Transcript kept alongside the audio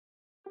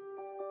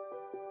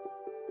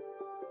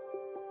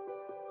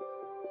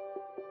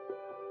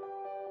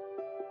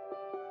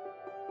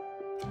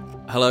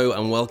Hello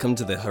and welcome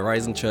to the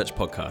Horizon Church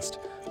podcast.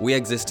 We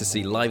exist to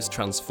see lives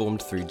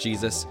transformed through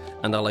Jesus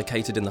and are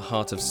located in the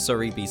heart of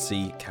Surrey,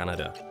 BC,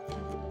 Canada.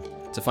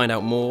 To find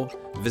out more,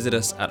 visit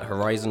us at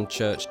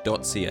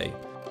horizonchurch.ca.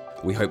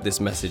 We hope this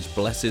message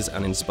blesses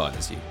and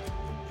inspires you.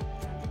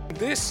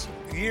 This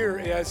year,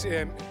 as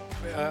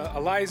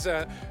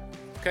Eliza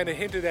kind of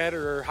hinted at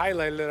or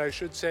highlighted it, I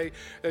should say,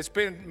 it's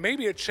been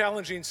maybe a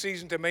challenging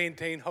season to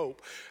maintain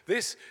hope.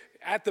 This,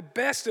 at the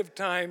best of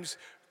times,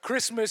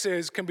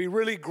 Christmas can be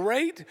really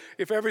great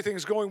if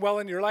everything's going well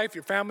in your life,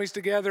 your family's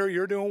together,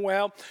 you're doing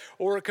well,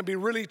 or it can be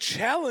really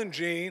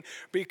challenging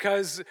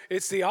because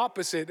it's the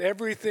opposite.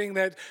 Everything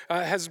that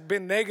has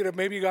been negative,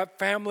 maybe you got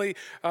family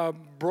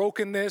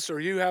brokenness, or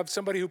you have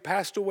somebody who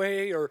passed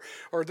away, or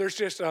there's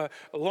just a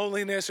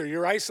loneliness, or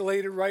you're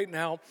isolated right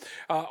now.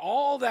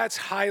 All that's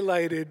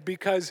highlighted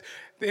because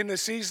in the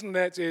season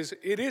it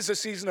is a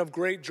season of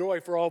great joy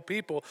for all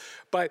people.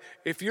 But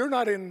if you're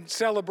not in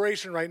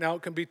celebration right now,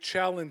 it can be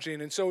challenging.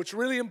 And so it's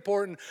really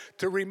important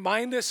to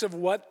remind us of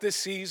what the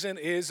season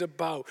is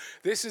about.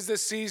 This is the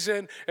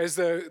season, as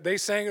they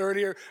sang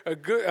earlier, a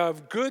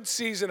good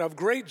season of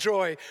great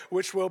joy,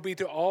 which will be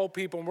to all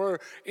people. And we're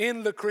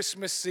in the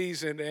Christmas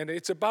season, and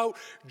it's about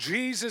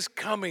Jesus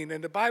coming.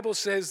 And the Bible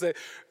says that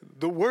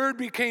the Word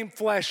became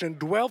flesh and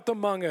dwelt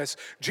among us.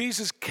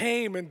 Jesus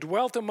came and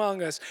dwelt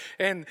among us,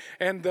 and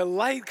the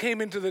light came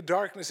into the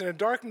darkness, and the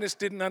darkness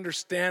didn't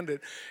understand it.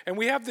 And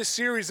we have this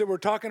series that we're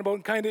talking about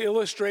and kind of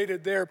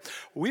illustrated there.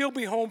 We'll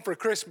be home for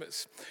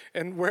Christmas.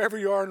 And wherever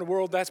you are in the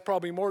world, that's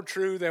probably more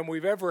true than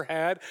we've ever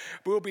had.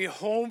 We'll be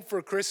home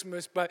for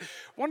Christmas. But I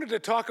wanted to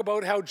talk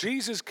about how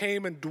Jesus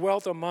came and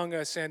dwelt among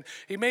us, and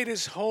he made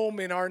his home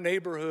in our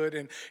neighborhood,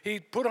 and he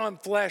put on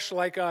flesh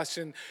like us,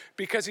 and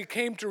because he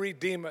came to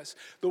redeem us.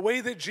 The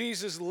way that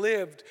Jesus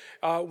lived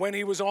when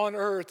he was on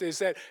earth is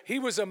that he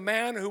was a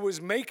man who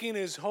was making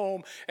his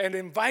home and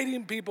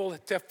inviting people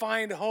to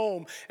find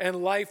home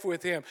and life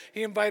with him.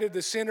 He invited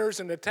the sinners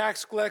and the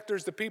tax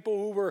collectors, the people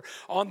who were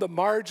on the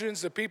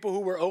margins, the people who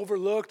were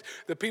overlooked,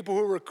 the people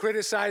who were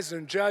criticized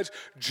and judged.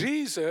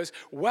 Jesus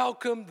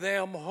welcomed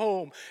them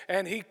home,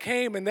 and he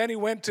came, and then he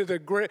went to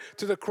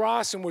the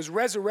cross and was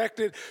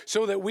resurrected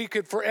so that we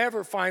could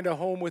forever find a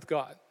home with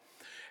God.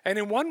 And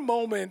in one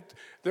moment,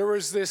 there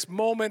was this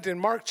moment in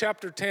Mark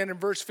chapter 10 and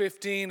verse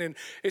 15, and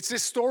it's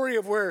this story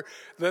of where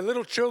the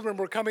little children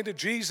were coming to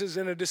Jesus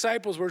and the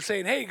disciples were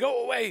saying, hey,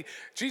 go away.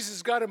 Jesus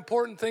has got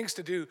important things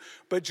to do.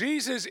 But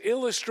Jesus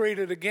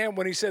illustrated again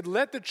when he said,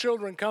 let the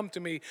children come to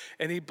me,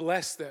 and he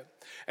blessed them.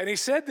 And he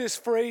said this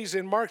phrase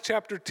in Mark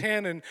chapter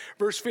 10 and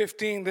verse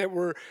 15 that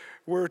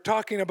we're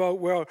talking about,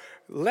 well,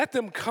 let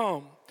them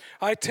come.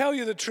 I tell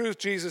you the truth,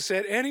 Jesus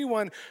said,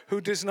 anyone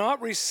who does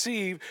not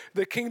receive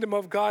the kingdom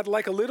of God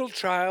like a little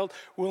child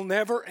will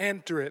never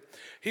enter it.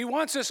 He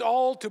wants us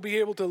all to be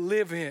able to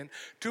live in,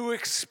 to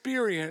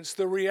experience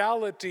the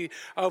reality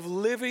of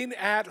living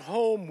at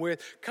home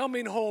with,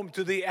 coming home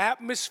to the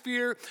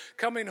atmosphere,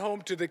 coming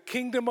home to the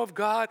kingdom of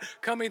God,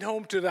 coming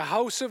home to the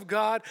house of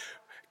God,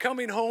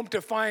 coming home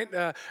to find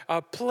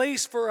a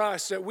place for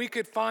us that we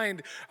could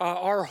find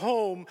our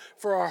home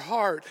for our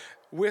heart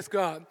with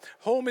God.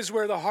 Home is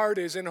where the heart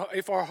is, and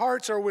if our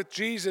hearts are with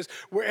Jesus,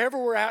 wherever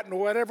we're at and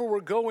whatever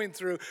we're going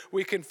through,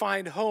 we can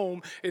find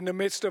home in the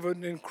midst of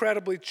an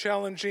incredibly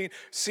challenging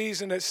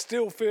season that's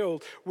still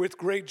filled with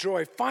great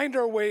joy. Find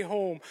our way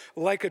home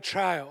like a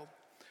child.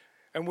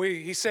 And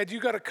he said, you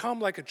got to come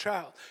like a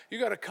child. You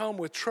got to come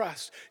with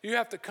trust. You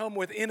have to come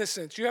with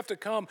innocence. You have to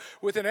come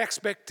with an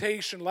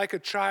expectation like a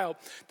child.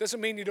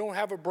 Doesn't mean you don't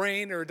have a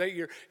brain or that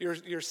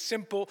you're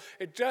simple.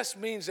 It just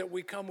means that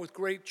we come with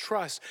great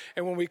trust.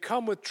 And when we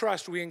come with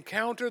trust, we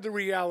encounter the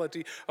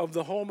reality of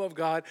the home of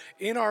God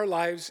in our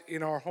lives,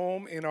 in our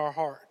home, in our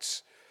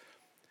hearts.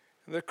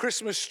 The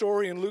Christmas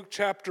story in Luke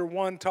chapter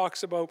 1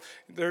 talks about,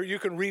 there you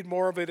can read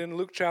more of it in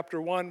Luke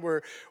chapter 1,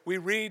 where we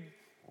read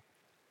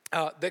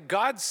that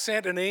God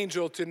sent an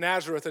angel to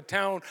Nazareth, a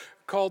town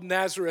called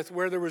Nazareth,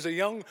 where there was a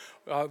young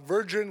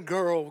virgin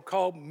girl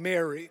called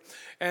Mary.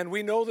 And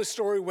we know the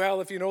story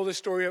well, if you know the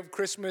story of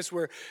Christmas,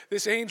 where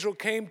this angel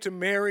came to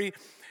Mary,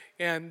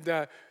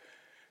 and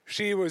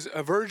she was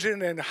a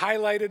virgin, and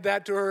highlighted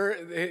that to her.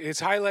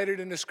 It's highlighted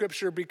in the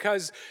scripture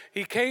because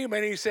he came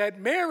and he said,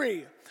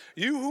 Mary,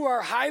 you who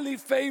are highly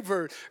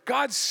favored,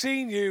 God's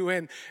seen you,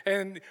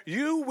 and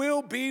you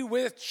will be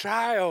with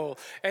child,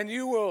 and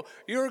you're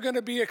going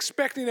to be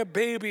expecting a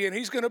baby, and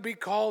he's going to be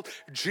called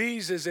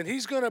Jesus, and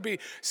he's going to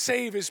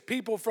save his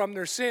people from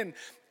their sin.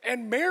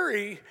 And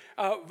Mary,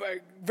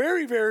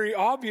 very, very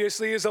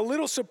obviously, is a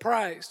little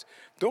surprised.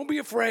 Don't be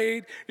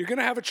afraid. You're going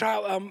to have a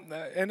child.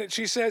 And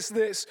she says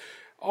this,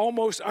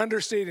 almost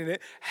understating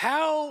it.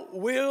 How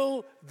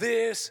will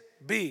this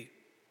be?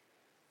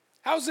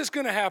 How's this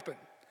going to happen?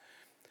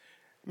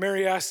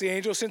 Mary asked the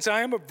angel, since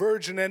I am a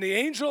virgin, and the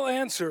angel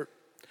answered,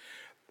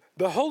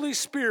 the Holy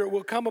Spirit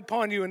will come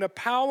upon you, and the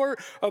power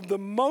of the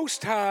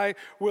Most High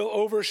will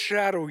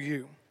overshadow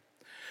you.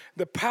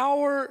 The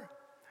power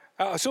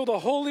So the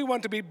Holy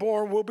One to be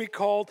born will be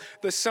called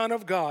the Son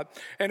of God.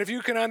 And if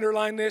you can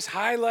underline this,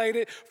 highlight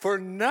it, for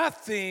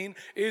nothing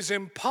is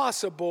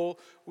impossible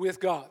with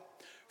God.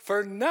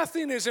 For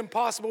nothing is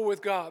impossible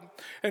with God.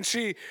 And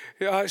she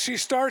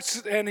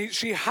starts and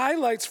she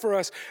highlights for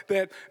us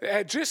that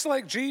just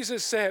like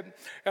Jesus said,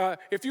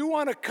 if you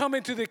want to come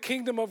into the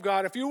kingdom of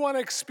God, if you want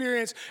to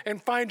experience and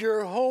find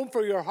your home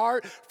for your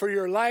heart, for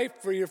your life,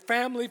 for your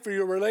family, for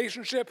your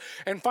relationship,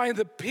 and find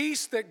the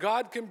peace that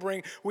God can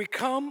bring, we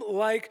come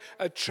like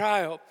a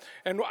child.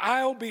 And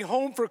I'll be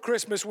home for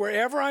Christmas.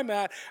 Wherever I'm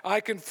at, I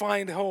can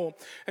find home.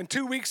 And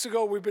 2 weeks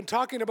ago, we've been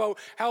talking about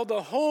how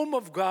the home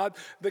of God,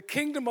 the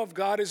kingdom of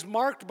God, is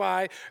marked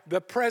by the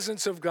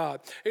presence of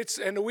God.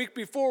 And the week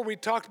before we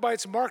talked about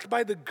it's marked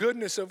by the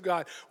goodness of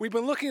God. We've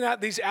been looking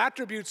at these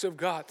attributes of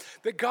God,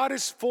 that God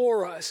is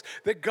for us,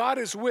 that God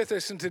is with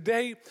us. And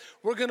today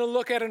we're going to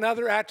look at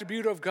another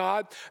attribute of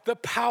God, the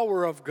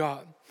power of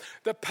God.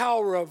 The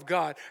power of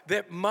God,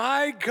 that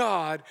my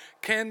God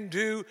can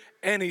do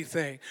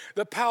anything.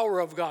 The power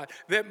of God,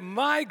 that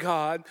my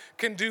God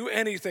can do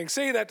anything.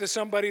 Say that to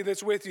somebody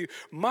that's with you.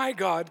 My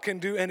God can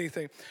do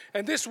anything.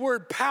 And this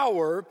word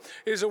power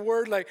is a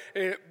word like...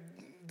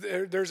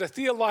 There's a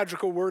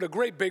theological word, a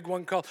great big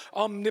one called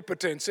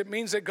omnipotence. It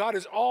means that God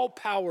is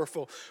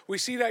all-powerful. We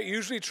see that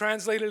usually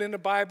translated in the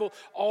Bible,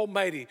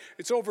 almighty.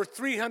 It's over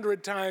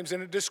 300 times,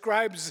 and it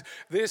describes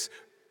this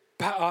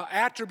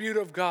attribute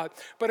of God.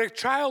 But a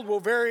child will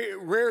very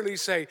rarely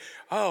say,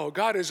 oh,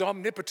 God is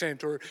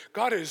omnipotent or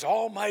God is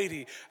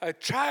almighty. A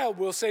child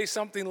will say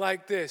something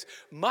like this,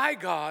 my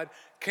God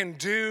can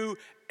do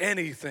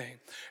anything.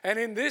 And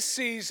in this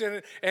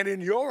season and in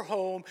your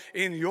home,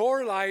 in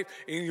your life,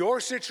 in your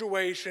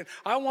situation,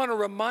 I want to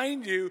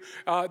remind you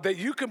that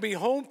you can be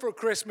home for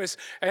Christmas,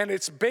 and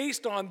it's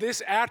based on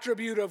this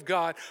attribute of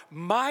God.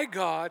 My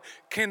God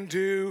can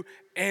do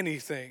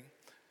anything.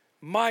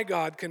 My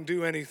God can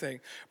do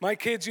anything. My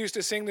kids used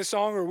to sing the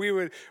song, or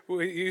we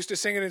used to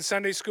sing it in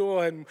Sunday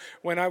school, and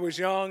when I was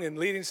young and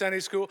leading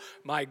Sunday school,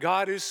 my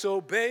God is so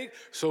big,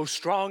 so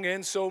strong,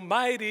 and so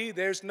mighty,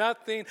 there's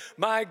nothing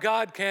my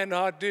God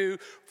cannot do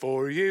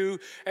for you.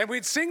 And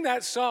we'd sing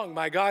that song,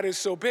 my God is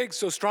so big,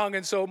 so strong,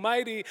 and so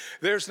mighty,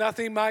 there's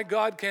nothing my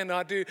God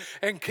cannot do.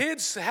 And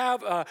kids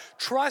have a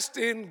trust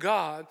in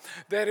God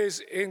that is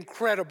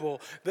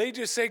incredible. They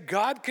just say,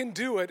 God can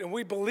do it, and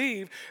we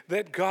believe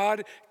that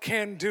God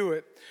can do it.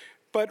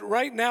 But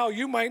right now,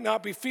 you might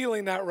not be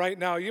feeling that right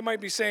now. You might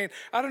be saying,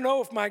 I don't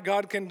know if my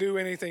God can do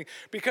anything,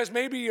 because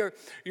maybe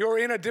you're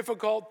in a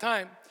difficult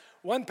time.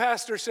 One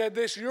pastor said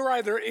this, you're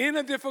either in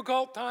a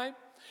difficult time,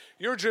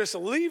 you're just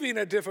leaving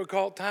a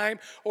difficult time,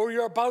 or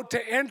you're about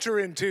to enter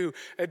into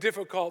a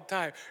difficult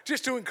time.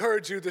 Just to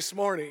encourage you this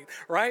morning,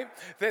 right?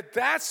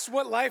 That's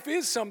what life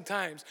is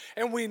sometimes.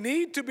 And we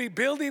need to be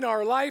building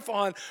our life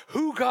on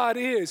who God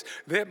is,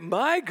 that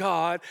my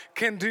God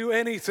can do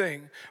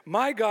anything.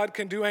 My God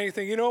can do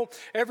anything. You know,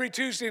 every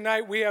Tuesday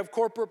night we have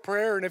corporate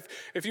prayer, and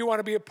if you want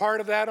to be a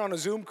part of that on a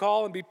Zoom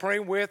call and be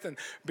praying with and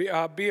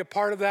be a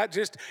part of that,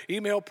 just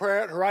email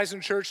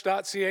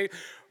prayer@horizonchurch.ca.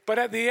 But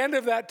at the end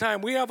of that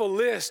time, we have a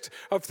list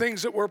of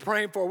things that we're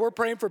praying for. We're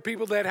praying for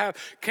people that have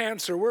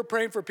cancer. We're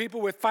praying for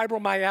people with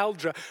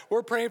fibromyalgia.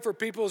 We're praying for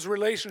people's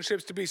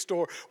relationships to be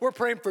restored. We're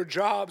praying for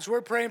jobs.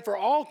 We're praying for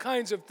all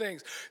kinds of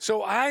things.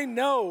 So I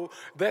know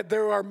that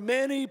there are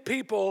many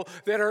people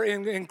that are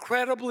in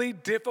incredibly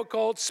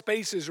difficult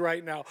spaces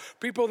right now.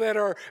 People that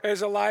are,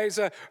 as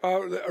Eliza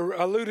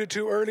alluded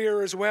to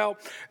earlier as well,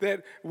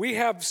 that we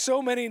have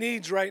so many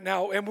needs right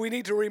now, and we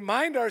need to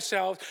remind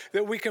ourselves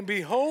that we can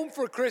be home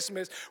for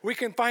Christmas. We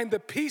can find the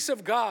peace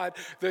of God,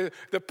 the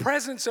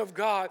presence of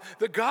God,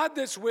 the God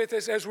that's with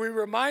us as we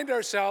remind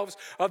ourselves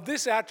of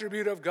this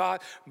attribute of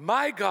God.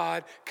 My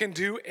God can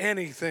do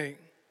anything.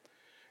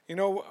 You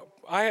know,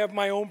 I have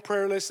my own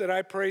prayer list that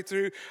I pray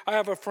through. I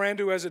have a friend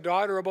who has a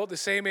daughter about the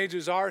same age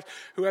as ours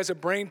who has a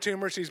brain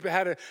tumor. She's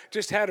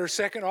just had her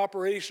second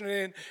operation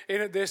in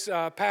it this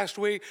past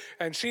week,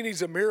 and she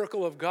needs a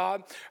miracle of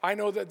God. I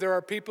know that there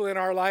are people in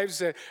our lives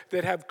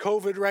that have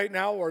COVID right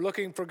now or are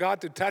looking for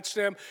God to touch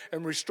them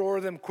and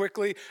restore them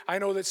quickly. I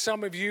know that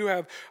some of you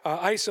have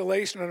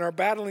isolation and are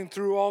battling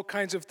through all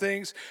kinds of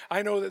things.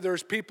 I know that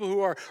there's people who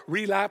are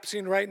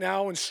relapsing right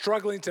now and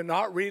struggling to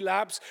not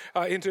relapse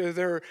into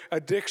their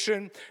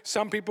addiction.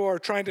 Some people are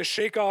trying to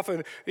shake off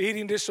an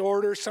eating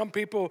disorder. Some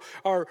people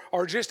are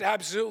just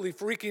absolutely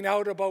freaking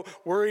out about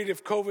worried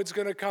if COVID's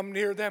going to come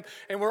near them.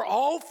 And we're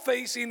all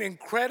facing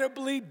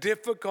incredibly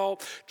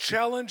difficult,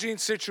 challenging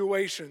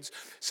situations.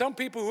 Some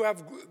people who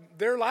have,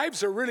 their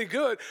lives are really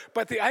good,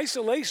 but the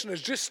isolation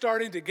is just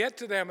starting to get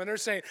to them. And they're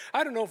saying,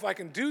 I don't know if I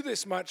can do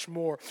this much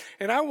more.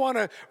 And I want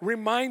to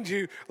remind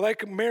you,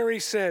 like Mary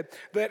said,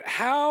 that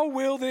how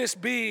will this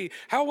be?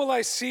 How will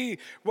I see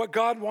what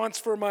God wants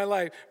for my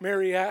life?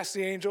 Mary asked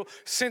the angel,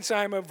 since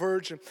I'm a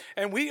virgin.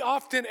 And we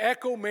often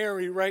echo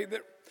Mary, right?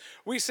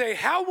 We say,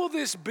 how will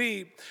this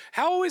be?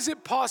 How is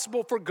it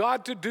possible for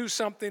God to do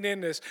something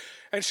in this?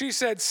 And she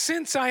said,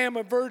 since I am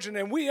a virgin,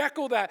 and we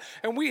echo that,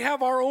 and we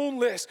have our own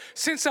list.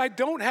 Since I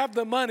don't have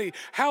the money,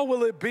 how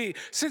will it be?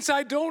 Since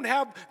I don't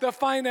have the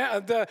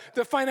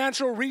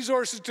financial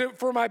resources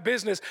for my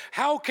business,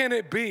 how can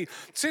it be?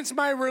 Since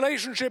my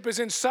relationship is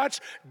in such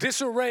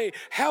disarray,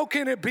 how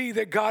can it be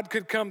that God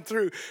could come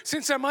through?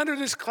 Since I'm under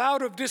this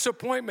cloud of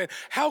disappointment,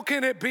 how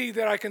can it be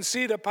that I can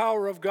see the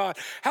power of God?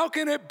 How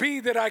can it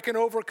be that I can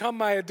overcome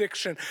my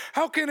addiction?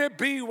 How can it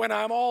be when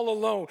I'm all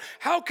alone?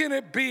 How can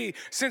it be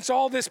since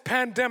all this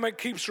pandemic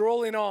keeps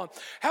rolling on?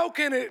 How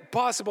can it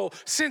possible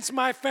since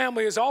my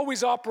family has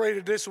always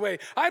operated this way?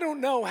 I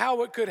don't know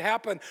how it could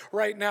happen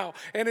right now.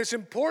 And it's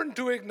important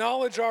to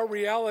acknowledge our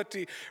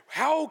reality.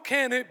 How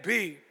can it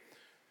be?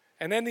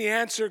 And then the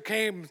answer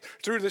came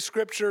through the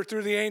scripture,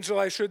 through the angel,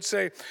 I should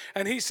say.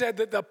 And he said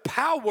that the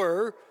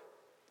power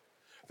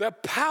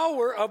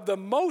of the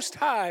Most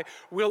High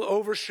will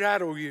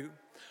overshadow you.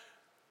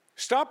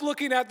 Stop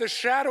looking at the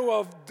shadow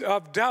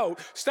of doubt.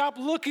 Stop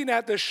looking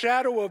at the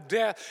shadow of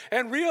death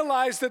and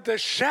realize that the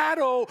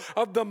shadow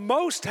of the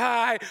Most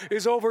High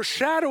is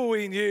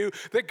overshadowing you,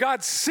 that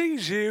God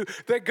sees you,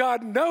 that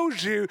God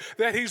knows you,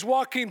 that He's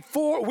walking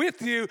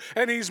with you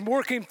and He's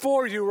working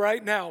for you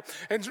right now.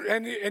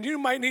 And you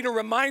might need to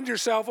remind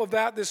yourself of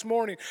that this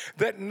morning,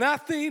 that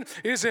nothing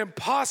is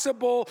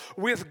impossible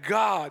with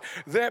God,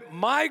 that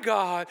my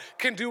God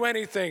can do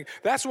anything.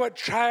 That's what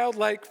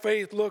childlike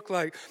faith looked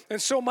like. And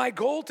so my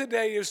goal today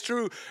is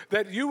true,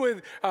 that you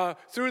would,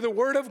 through the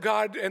Word of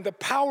God and the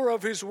power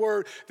of His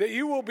Word, that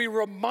you will be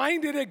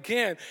reminded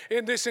again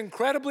in this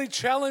incredibly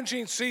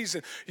challenging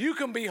season. You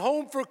can be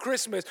home for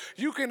Christmas.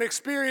 You can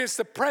experience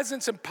the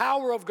presence and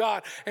power of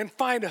God and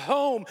find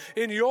home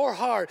in your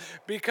heart,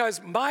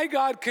 because my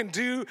God can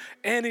do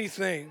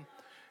anything.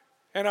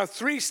 And I have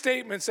 3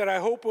 statements that I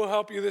hope will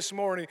help you this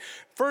morning.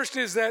 First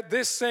is that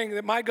this thing,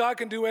 that my God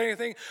can do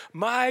anything,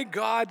 my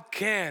God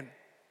can.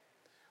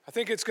 I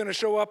think it's going to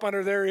show up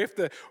under there if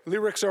the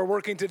lyrics are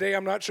working today.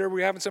 I'm not sure.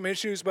 We're having some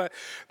issues. But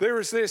there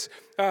is this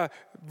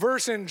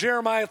verse in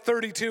Jeremiah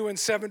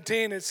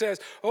 32:17. It says,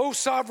 O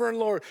sovereign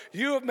Lord,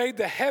 you have made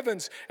the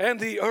heavens and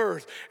the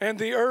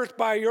earth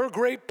by your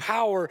great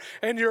power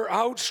and your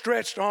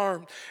outstretched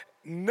arm.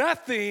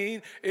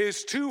 Nothing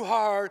is too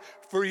hard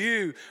for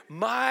you.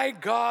 My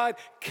God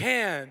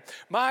can.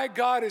 My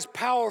God is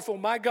powerful.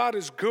 My God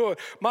is good.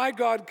 My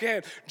God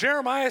can.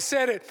 Jeremiah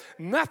said it.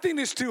 Nothing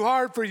is too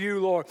hard for you,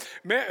 Lord.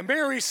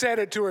 Mary said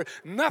it to her.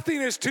 Nothing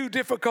is too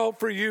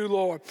difficult for you,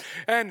 Lord.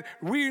 And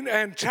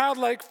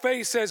childlike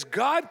faith says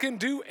God can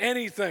do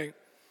anything.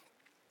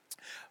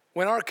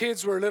 When our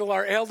kids were little,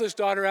 our eldest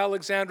daughter,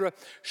 Alexandra,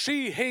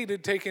 she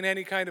hated taking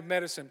any kind of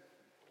medicine.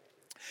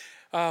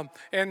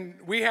 And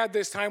we had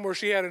this time where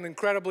she had an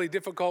incredibly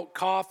difficult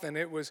cough, and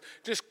it was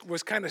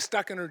kind of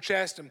stuck in her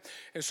chest. And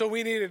so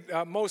we needed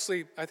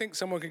mostly, I think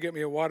someone could get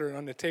me a water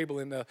on the table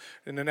in the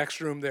next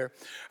room there.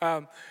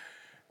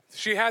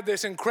 She had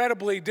this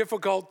incredibly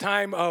difficult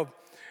time of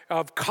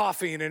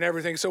coughing and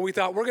everything. So we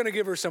thought, we're going to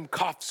give her some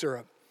cough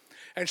syrup.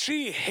 And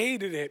she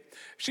hated it.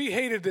 She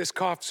hated this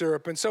cough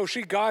syrup. And so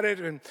she got it,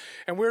 and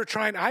we were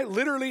trying. I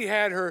literally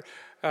had her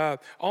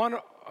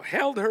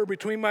held her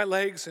between my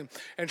legs, and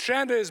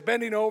Shanda is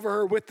bending over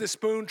her with the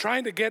spoon,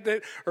 trying to get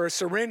it, or a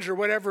syringe or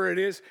whatever it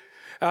is,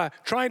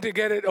 trying to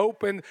get it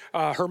open,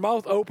 her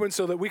mouth open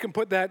so that we can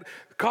put that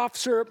cough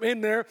syrup in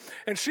there.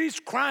 And she's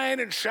crying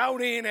and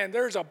shouting, and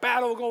there's a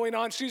battle going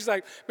on. She's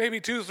like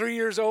maybe 2-3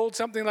 years old,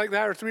 something like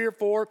that, or 3 or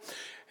 4.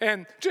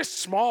 And just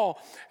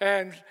small,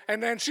 and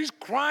then she's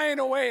crying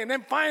away, and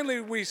then finally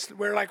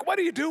we're like, what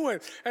are you doing?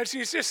 And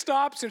she just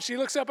stops, and she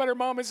looks up at her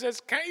mom and says,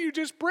 can't you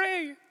just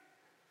pray?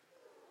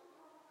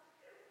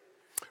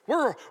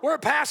 We're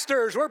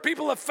pastors, we're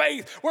people of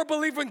faith, we're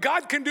believing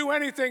God can do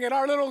anything, and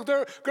our little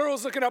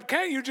girl's looking up,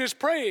 can't you just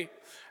pray?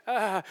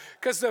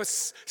 Because the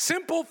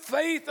simple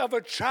faith of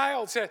a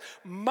child says,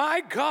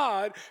 my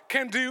God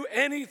can do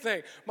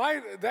anything.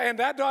 And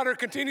that daughter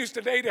continues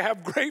today to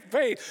have great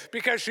faith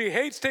because she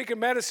hates taking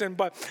medicine,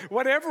 but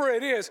whatever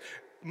it is,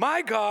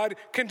 my God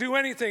can do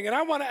anything. And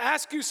I want to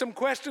ask you some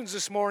questions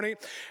this morning.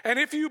 And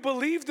if you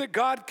believe that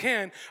God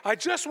can, I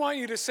just want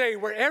you to say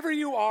wherever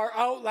you are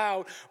out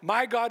loud,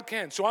 my God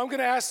can. So I'm going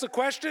to ask the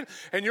question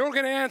and you're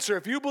going to answer.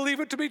 If you believe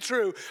it to be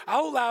true,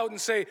 out loud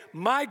and say,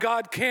 my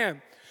God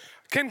can.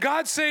 Can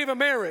God save a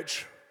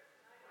marriage?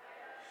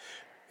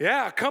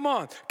 Yeah, come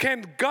on.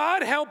 Can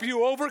God help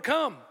you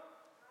overcome?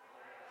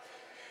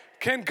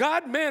 Can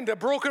God mend a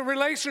broken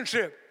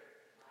relationship?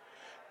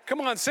 Come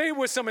on, say it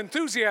with some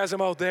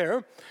enthusiasm out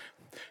there.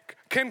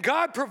 Can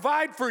God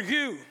provide for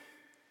you?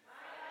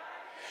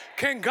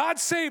 Can God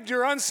save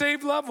your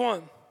unsaved loved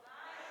one?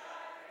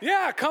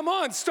 Yeah, come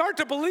on, start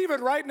to believe it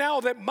right now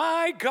that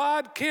my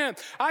God can.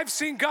 I've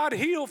seen God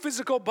heal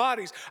physical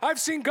bodies. I've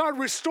seen God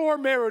restore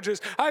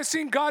marriages. I've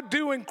seen God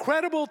do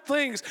incredible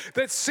things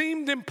that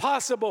seemed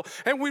impossible.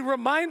 And we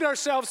remind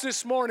ourselves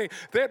this morning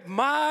that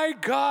my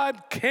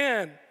God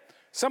can.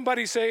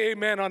 Somebody say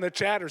amen on the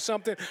chat or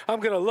something. I'm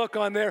going to look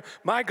on there.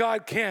 My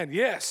God can,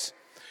 yes.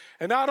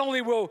 And not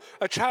only will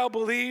a child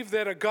believe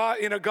that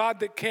in a God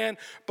that can,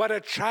 but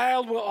a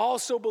child will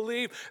also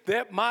believe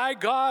that my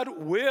God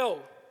will.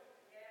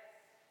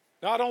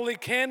 Not only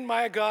can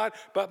my God,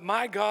 but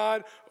my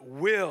God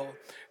will.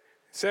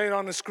 Say it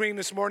on the screen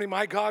this morning,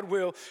 my God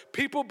will.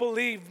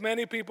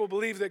 Many people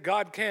believe that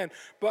God can,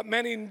 but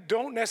many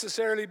don't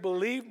necessarily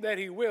believe that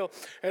he will,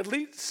 at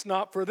least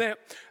not for them.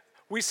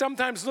 We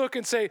sometimes look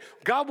and say,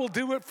 God will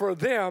do it for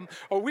them,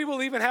 or we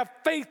will even have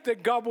faith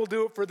that God will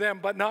do it for them,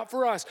 but not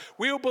for us.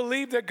 We'll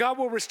believe that God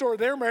will restore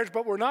their marriage,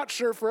 but we're not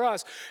sure for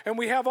us. And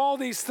we have all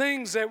these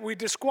things that we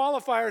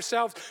disqualify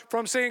ourselves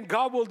from saying,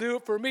 God will do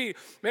it for me.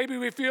 Maybe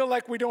we feel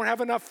like we don't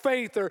have enough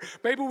faith, or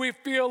maybe we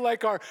feel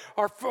like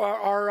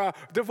our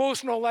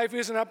devotional life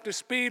isn't up to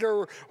speed,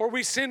 or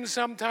we sin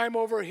sometime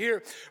over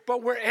here.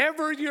 But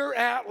wherever you're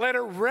at, let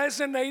it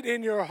resonate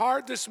in your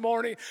heart this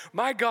morning.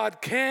 My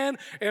God can,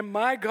 and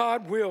my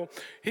God will.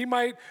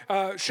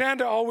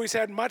 Shanda always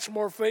had much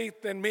more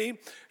faith than me,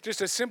 just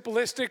a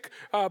simplistic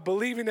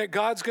believing that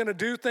God's going to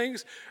do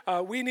things.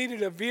 We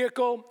needed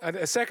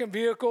a second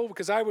vehicle,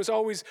 because I was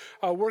always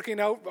working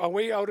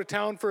away out of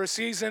town for a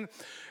season.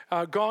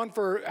 Gone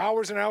for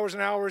hours and hours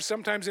and hours,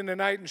 sometimes in the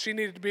night, and she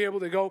needed to be able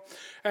to go.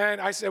 And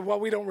I said,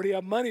 well, we don't really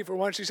have money for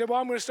one. She said, well,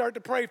 I'm going to start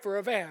to pray for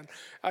a van.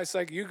 I was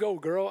like, you go,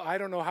 girl. I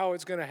don't know how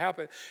it's going to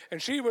happen.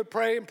 And she would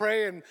pray and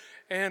pray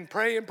and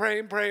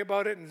pray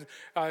about it,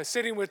 and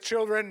sitting with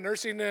children,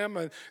 nursing them,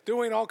 and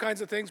doing all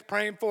kinds of things,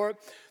 praying for it.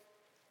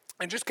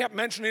 And just kept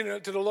mentioning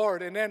it to the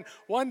Lord. And then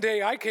one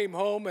day I came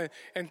home,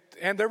 and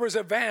there was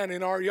a van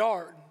in our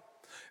yard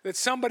that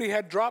somebody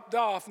had dropped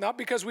off, not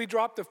because we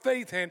dropped the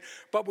faith in,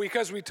 but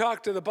because we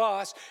talked to the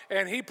boss,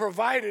 and he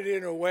provided it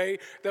in a way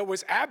that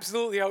was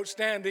absolutely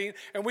outstanding.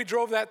 And we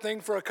drove that thing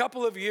for a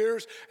couple of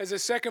years as a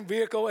second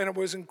vehicle, and it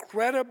was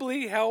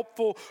incredibly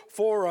helpful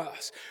for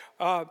us.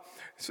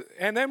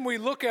 And then we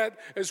look at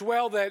as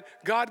well that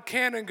God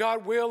can and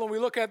God will, and we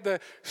look at the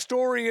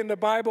story in the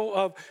Bible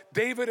of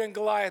David and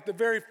Goliath, the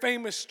very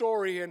famous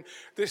story. And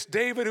this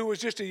David, who was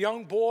just a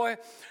young boy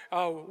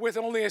with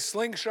only a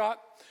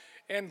slingshot,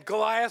 and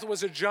Goliath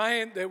was a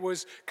giant that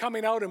was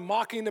coming out and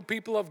mocking the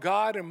people of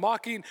God and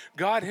mocking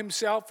God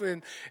himself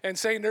and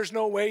saying, there's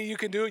no way you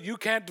can do it. You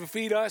can't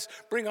defeat us.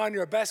 Bring on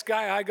your best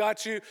guy. I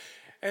got you.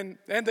 And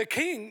the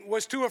king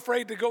was too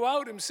afraid to go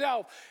out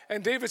himself.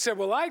 And David said,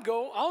 well,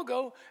 I'll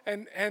go.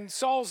 And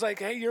Saul's like,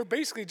 hey, you're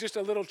basically just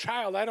a little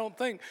child. I don't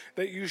think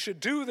that you should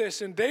do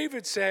this. And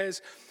David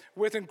says,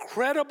 with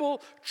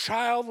incredible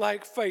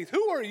childlike faith,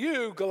 who are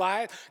you,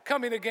 Goliath,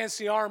 coming against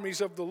the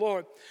armies of the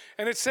Lord?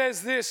 And it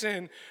says this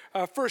in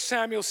 1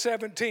 Samuel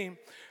 17,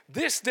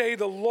 this day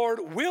the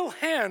Lord will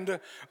hand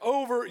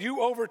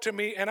you over to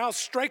me, and I'll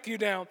strike you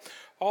down.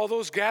 All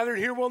those gathered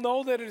here will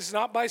know that it is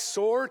not by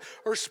sword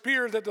or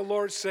spear that the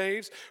Lord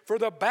saves, for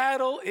the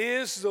battle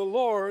is the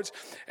Lord's,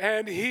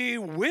 and he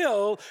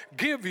will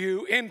give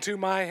you into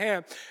my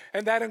hand.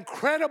 And that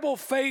incredible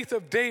faith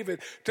of David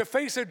to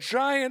face a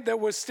giant that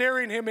was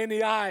staring him in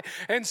the eye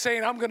and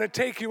saying, I'm going to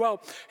take you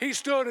out. He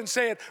stood and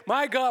said,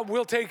 my God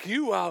will take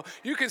you out.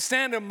 You can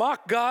stand and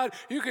mock God.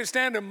 You can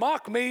stand and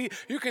mock me.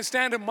 You can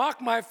stand and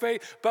mock my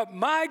faith, but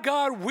my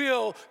God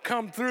will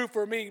come through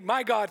for me.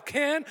 My God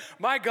can,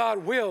 my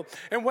God will.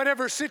 And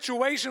whatever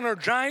situation or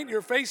giant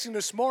you're facing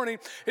this morning,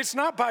 it's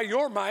not by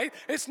your might,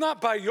 it's not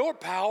by your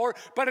power,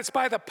 but it's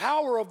by the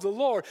power of the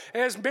Lord.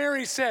 As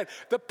Mary said,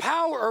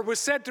 was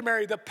said to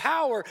Mary, the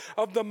power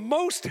of the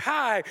Most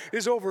High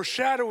is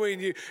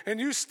overshadowing you. And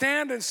you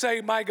stand and say,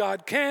 my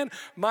God can,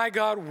 my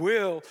God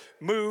will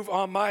move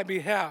on my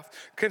behalf.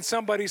 Can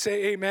somebody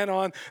say amen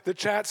on the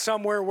chat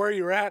somewhere where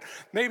you're at?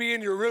 Maybe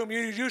in your room,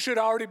 you should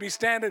already be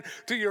standing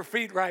to your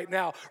feet right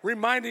now,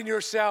 reminding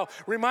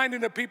yourself,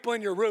 reminding the people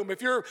in your room.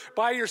 If you're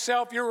by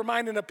yourself, you're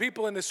reminding the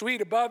people in the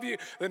suite above you,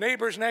 the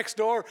neighbors next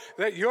door,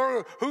 that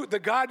the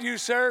God you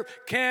serve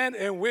can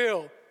and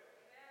will.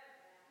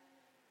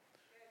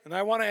 And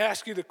I want to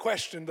ask you the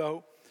question,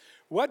 though.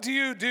 What do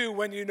you do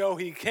when you know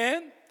he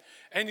can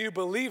and you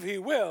believe he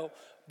will,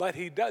 but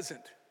he doesn't?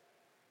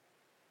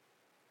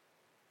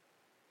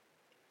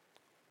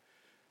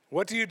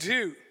 What do you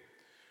do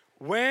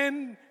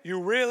when you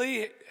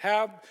really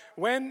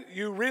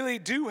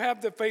do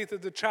have the faith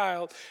of the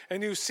child,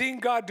 and you've seen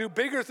God do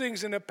bigger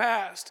things in the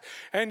past,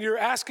 and you're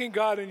asking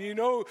God, and you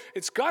know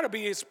it's got to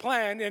be his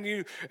plan, and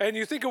you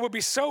think it would be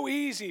so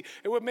easy,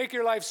 it would make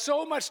your life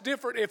so much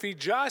different if he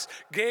just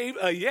gave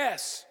a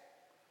yes,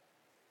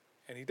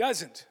 and he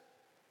doesn't.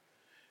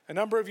 A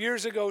number of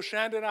years ago,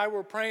 Shanda and I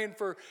were praying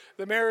for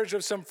the marriage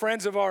of some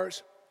friends of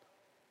ours,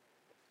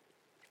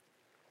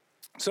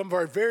 some of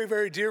our very,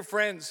 very dear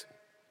friends.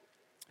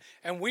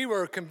 And we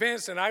were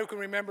convinced, and I can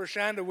remember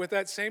Shanda with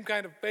that same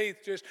kind of faith,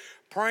 just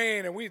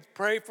praying, and we'd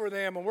pray for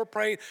them, and we're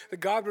praying that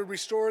God would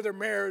restore their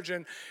marriage.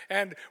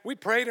 And we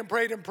prayed and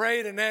prayed and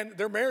prayed, and then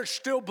their marriage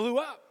still blew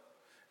up.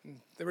 And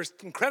there was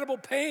incredible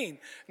pain,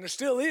 and there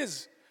still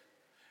is.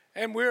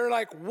 And we were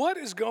like, what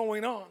is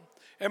going on?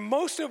 And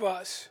most of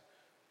us,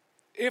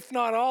 if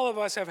not all of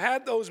us, have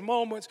had those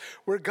moments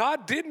where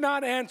God did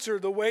not answer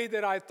the way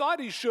that I thought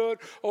he should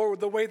or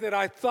the way that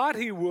I thought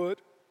he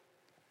would.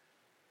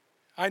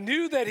 I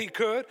knew that he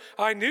could.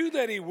 I knew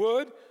that he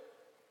would,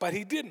 but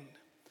he didn't.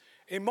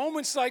 In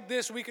moments like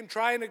this, we can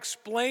try and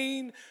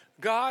explain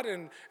God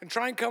and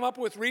try and come up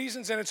with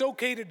reasons, and it's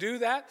okay to do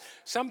that.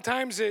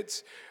 Sometimes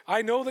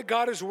I know that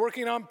God is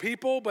working on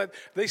people, but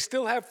they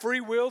still have free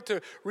will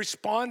to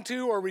respond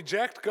to or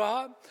reject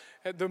God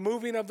at the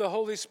moving of the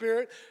Holy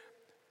Spirit.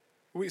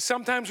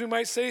 Sometimes we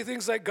might say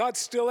things like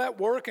God's still at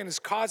work and is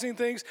causing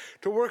things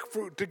to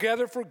work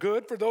together for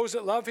good for those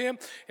that love him,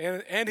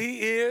 and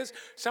he is.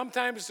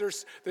 Sometimes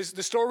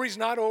the story's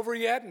not over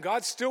yet and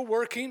God's still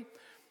working,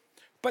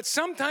 but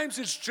sometimes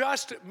it's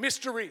just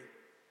mystery.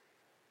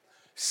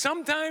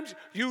 Sometimes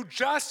you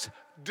just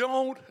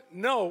don't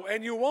know,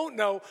 and you won't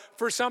know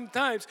for some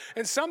times,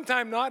 and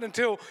sometime not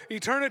until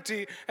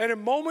eternity. And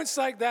in moments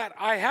like that,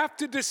 I have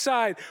to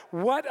decide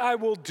what I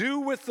will do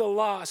with the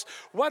loss,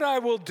 what I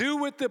will do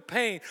with the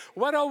pain,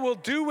 what I will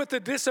do with the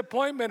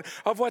disappointment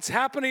of what's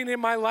happening in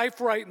my life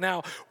right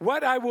now,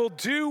 what I will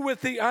do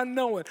with the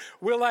unknown.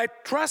 Will I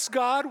trust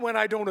God when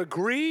I don't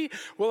agree?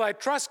 Will I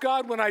trust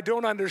God when I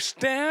don't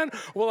understand?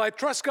 Will I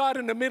trust God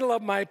in the middle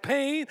of my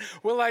pain?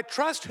 Will I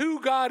trust who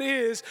God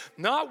is,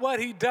 not what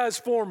he does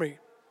for me?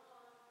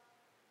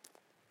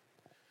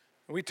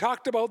 We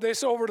talked about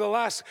this over the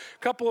last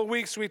couple of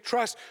weeks. We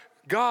trust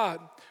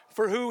God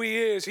for who he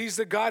is. He's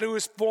the God who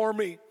is for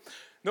me.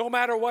 No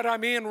matter what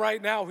I'm in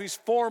right now, he's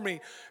for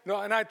me.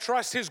 And I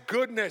trust his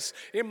goodness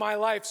in my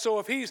life. So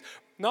if he's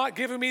not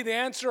giving me the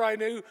answer I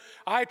knew,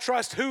 I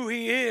trust who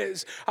he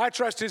is. I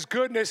trust his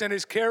goodness and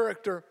his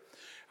character.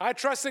 I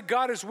trust that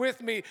God is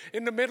with me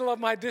in the middle of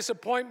my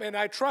disappointment.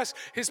 I trust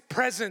his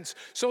presence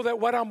so that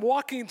what I'm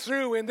walking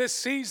through in this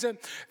season,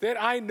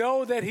 that I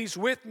know that he's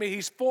with me,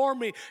 he's for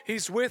me,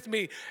 he's with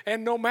me.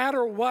 And no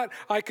matter what,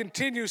 I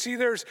continue. See,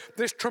 there's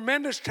this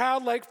tremendous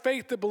childlike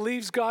faith that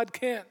believes God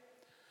can.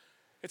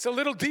 It's a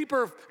little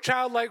deeper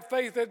childlike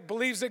faith that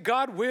believes that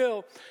God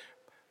will.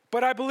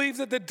 But I believe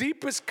that the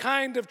deepest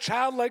kind of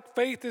childlike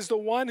faith is the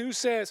one who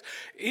says,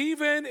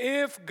 even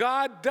if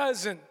God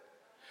doesn't,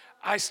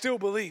 I still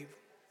believe.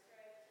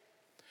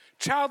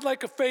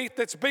 Childlike a faith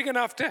that's big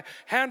enough to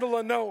handle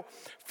a no.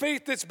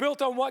 Faith that's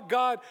built on what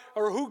God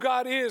or who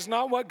God is,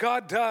 not what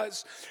God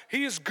does.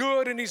 He is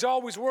good and he's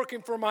always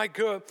working for my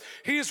good.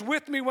 He is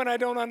with me when I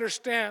don't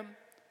understand.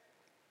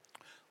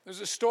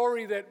 There's a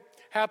story that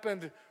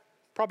happened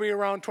probably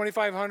around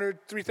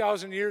 2,500,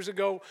 3,000 years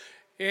ago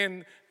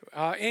in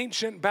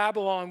ancient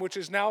Babylon, which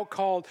is now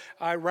called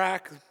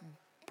Iraq,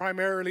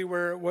 primarily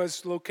where it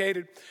was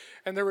located.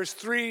 And there was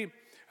three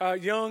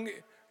young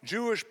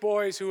Jewish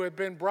boys who had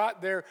been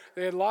brought there.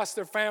 They had lost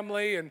their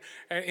family and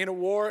in a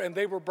war, and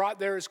they were brought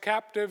there as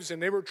captives, and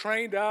they were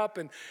trained up,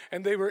 and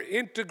they were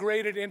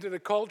integrated into the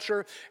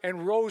culture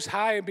and rose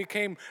high and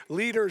became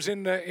leaders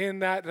in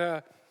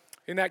that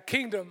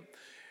kingdom.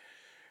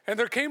 And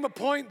there came a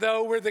point,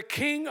 though, where the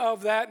king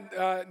of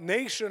that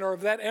nation or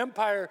of that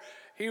empire,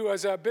 he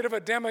was a bit of a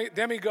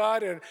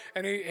demigod,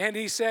 and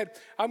he said,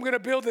 I'm going to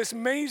build this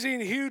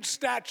amazing, huge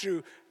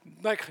statue,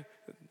 like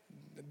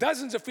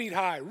dozens of feet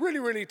high, really,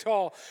 really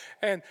tall.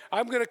 And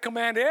I'm going to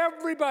command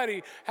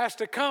everybody has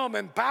to come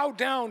and bow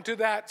down to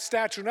that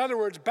statue. In other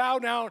words, bow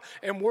down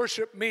and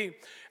worship me.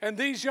 And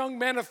these young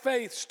men of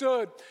faith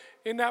stood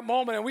in that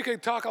moment. And we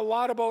could talk a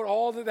lot about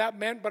all that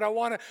meant, but I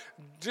want to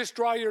just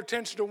draw your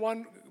attention to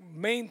one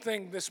main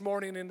thing this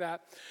morning in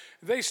that.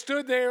 They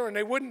stood there and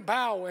they wouldn't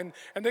bow, and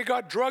they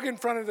got drug in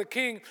front of the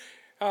king.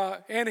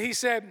 And he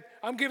said,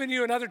 I'm giving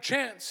you another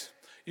chance.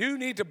 You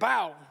need to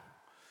bow.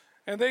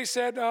 And they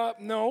said,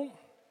 no.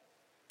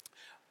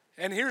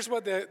 And here's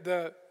what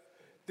the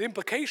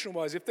implication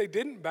was. If they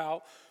didn't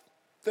bow,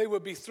 they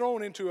would be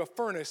thrown into a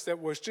furnace that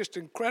was just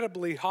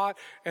incredibly hot,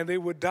 and they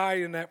would die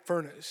in that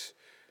furnace.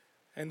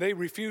 And they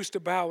refused to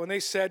bow. And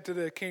they said to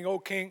the king, "O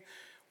king,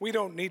 we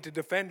don't need to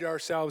defend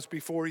ourselves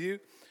before you.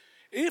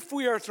 If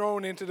we are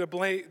thrown into the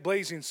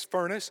blazing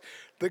furnace,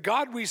 the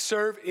God we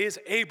serve is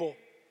able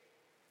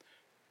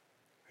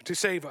to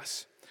save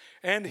us,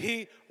 and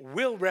he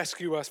will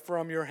rescue us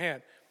from your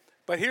hand."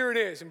 But here it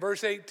is in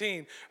verse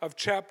 18 of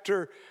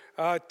chapter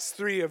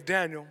 3 of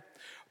Daniel.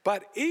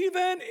 But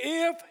even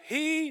if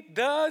he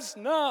does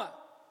not,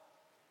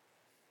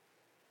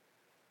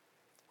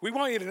 we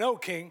want you to know,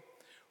 king,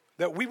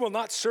 that we will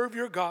not serve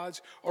your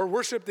gods or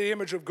worship the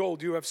image of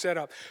gold you have set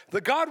up.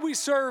 The God we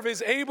serve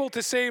is able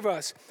to save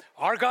us.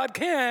 Our God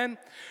can.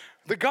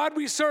 The God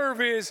we serve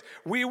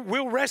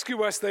will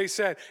rescue us, they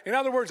said. In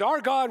other words,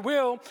 our God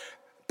will.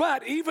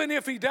 But even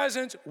if he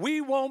doesn't, we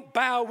won't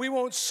bow, we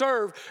won't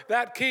serve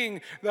that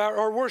king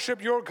or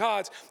worship your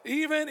gods.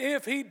 Even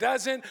if he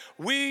doesn't,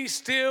 we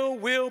still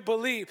will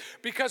believe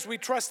because we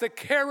trust the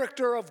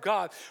character of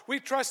God. We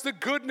trust the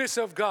goodness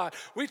of God.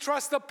 We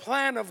trust the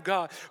plan of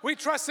God. We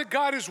trust that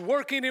God is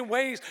working in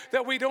ways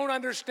that we don't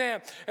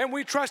understand. And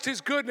we trust his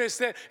goodness,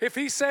 that if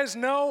he says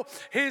no,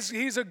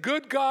 he's a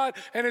good God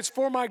and it's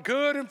for my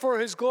good and for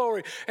his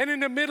glory. And in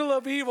the middle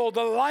of evil,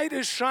 the light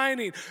is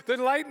shining. The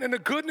light and the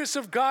goodness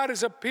of God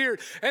is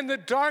appeared, and the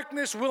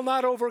darkness will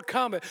not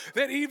overcome it,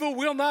 that evil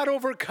will not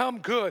overcome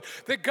good,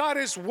 that God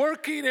is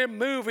working and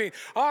moving.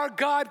 Our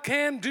God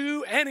can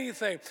do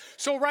anything.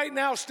 So right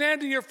now,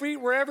 stand to your feet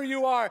wherever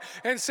you are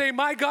and say,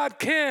 my God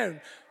can,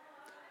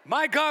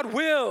 my God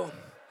will.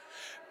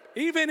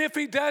 Even if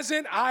he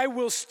doesn't, I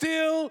will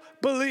still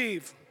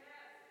believe.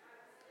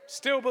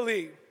 Still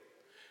believe.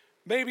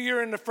 Maybe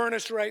you're in the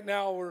furnace right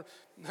now, or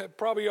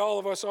probably all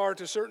of us are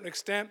to a certain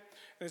extent,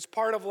 and it's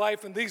part of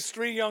life. And these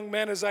three young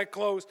men, as I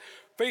close,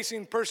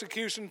 facing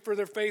persecution for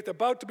their faith,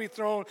 about to be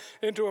thrown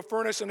into a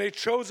furnace, and they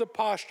chose a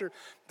posture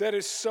that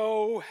is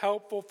so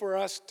helpful for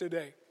us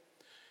today.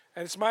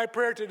 And it's my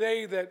prayer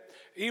today that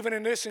even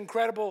in this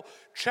incredible,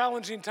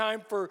 challenging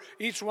time for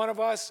each one of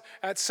us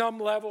at some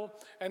level,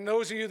 and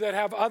those of you that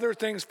have other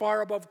things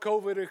far above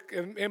COVID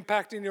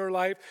impacting your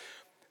life,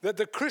 that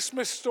the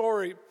Christmas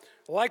story,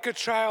 like a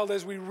child,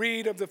 as we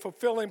read of the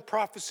fulfilling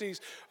prophecies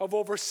of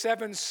over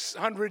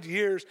 700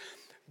 years,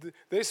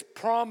 this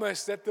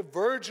promise that the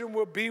virgin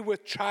will be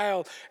with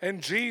child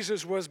and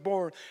Jesus was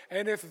born.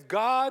 And if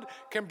God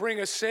can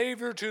bring a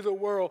Savior to the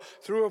world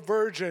through a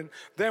virgin,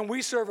 then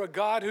we serve a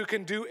God who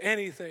can do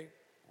anything.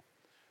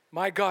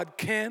 My God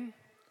can,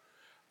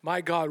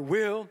 my God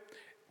will,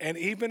 and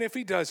even if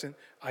he doesn't,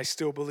 I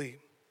still believe.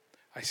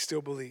 I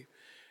still believe.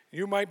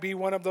 You might be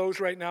one of those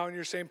right now and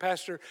you're saying,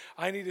 Pastor,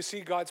 I need to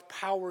see God's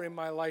power in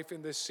my life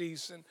in this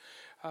season.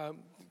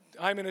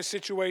 I'm in a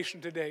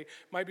situation today.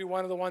 Might be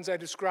one of the ones I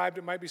described.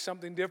 It might be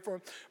something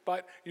different.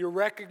 But you're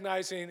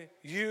recognizing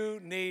you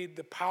need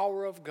the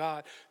power of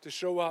God to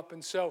show up.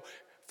 And so,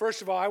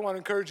 first of all, I want to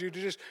encourage you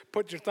to just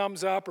put your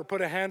thumbs up or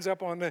put a hands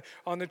up on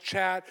the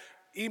chat.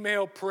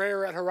 Email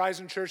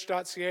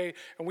prayer@horizonchurch.ca,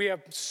 and we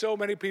have so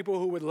many people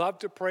who would love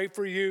to pray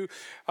for you.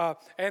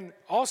 And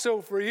also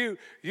for you,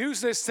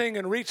 use this thing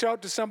and reach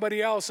out to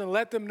somebody else and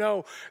let them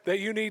know that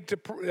you need to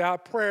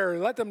prayer.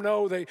 Let them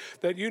know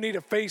that you need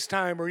a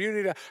FaceTime or you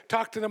need to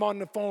talk to them on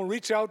the phone.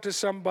 Reach out to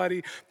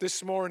somebody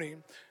this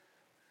morning.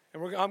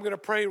 And I'm going to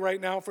pray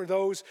right now for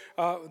those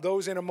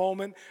in a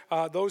moment,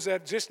 those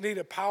that just need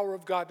the power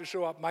of God to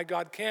show up. My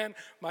God can,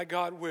 my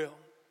God will.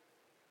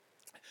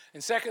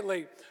 And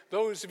secondly,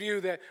 those of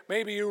you that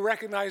maybe you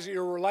recognize that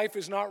your life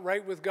is not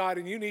right with God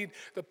and you need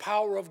the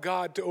power of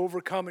God to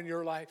overcome in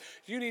your life.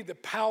 You need the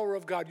power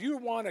of God. You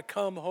want to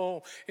come home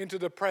into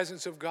the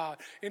presence of God,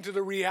 into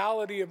the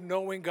reality of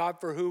knowing God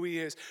for who he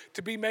is,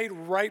 to be made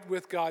right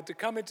with God, to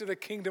come into the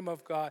kingdom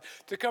of God,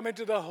 to come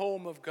into the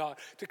home of God,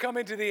 to come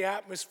into the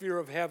atmosphere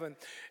of heaven.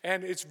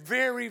 And it's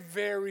very,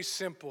 very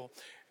simple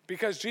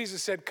because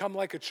Jesus said, come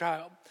like a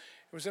child.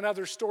 There was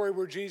another story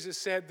where Jesus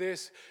said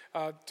this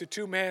to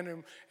two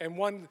men, and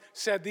one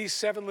said these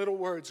 7 little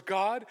words,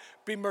 God,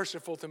 be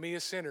merciful to me, a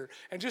sinner.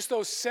 And just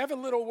those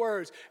 7 little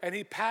words, and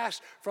he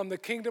passed from the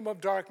kingdom of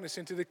darkness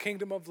into the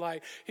kingdom of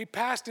light. He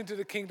passed into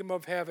the kingdom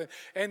of heaven,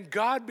 and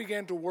God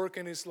began to work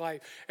in his life.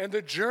 And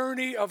the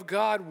journey of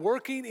God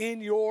working in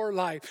your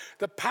life,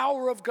 the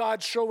power of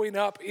God showing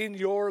up in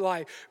your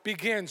life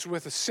begins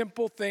with a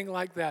simple thing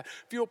like that.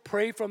 If you'll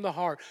pray from the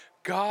heart,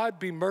 God,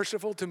 be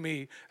merciful to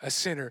me, a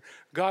sinner.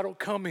 God will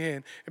come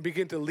in and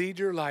begin to lead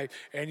your life,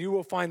 and you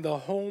will find the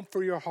home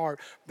for your heart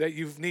that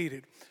you've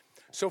needed.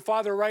 So,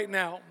 Father, right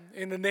now,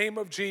 in the name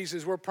of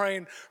Jesus, we're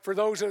praying for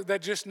those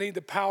that just need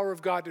the power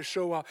of God to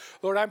show up.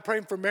 Lord, I'm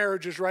praying for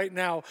marriages right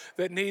now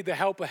that need the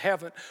help of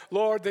heaven.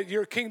 Lord, that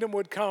your kingdom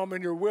would come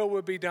and your will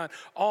would be done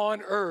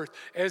on earth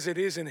as it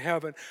is in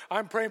heaven.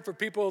 I'm praying for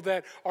people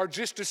that are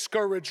just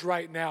discouraged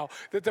right now,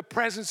 that the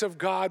presence of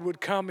God would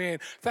come in.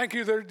 Thank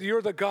you that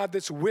you're the God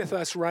that's with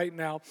us right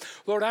now.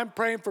 Lord, I'm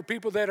praying for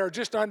people that are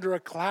just under a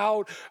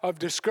cloud of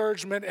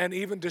discouragement and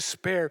even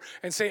despair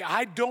and say,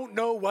 I don't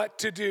know what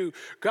to do.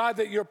 God,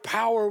 that your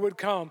power would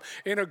come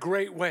in a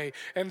great way.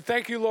 And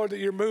thank you, Lord, that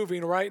you're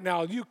moving right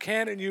now. You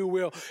can and you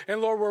will.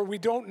 And Lord, where we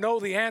don't know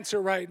the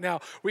answer right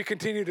now, we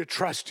continue to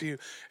trust you.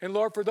 And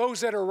Lord, for those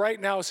that are right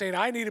now saying,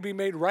 I need to be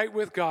made right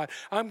with God,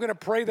 I'm going to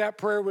pray that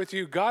prayer with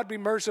you. God, be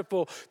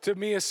merciful to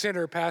me, a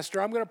sinner, Pastor.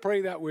 I'm going to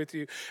pray that with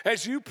you.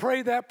 As you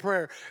pray that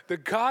prayer, the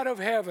God of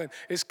heaven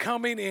is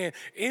coming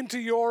into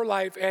your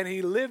life, and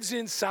he lives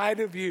inside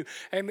of you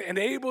and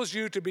enables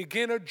you to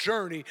begin a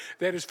journey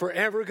that is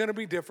forever going to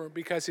be different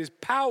because his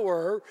power,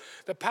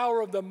 the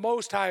power of the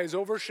Most High, is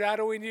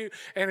overshadowing you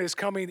and is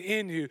coming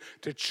in you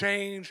to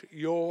change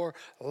your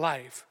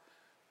life.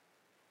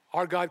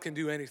 Our God can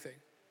do anything.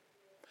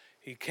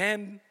 He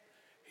can,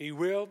 he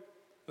will,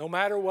 no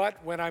matter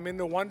what. When I'm in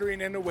the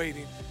wondering and the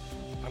waiting,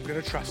 I'm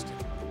going to trust him.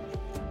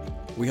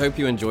 We hope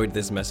you enjoyed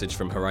this message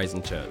from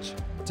Horizon Church.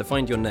 To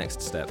find your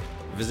next step,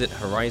 visit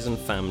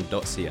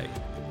horizonfam.ca.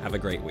 Have a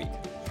great week.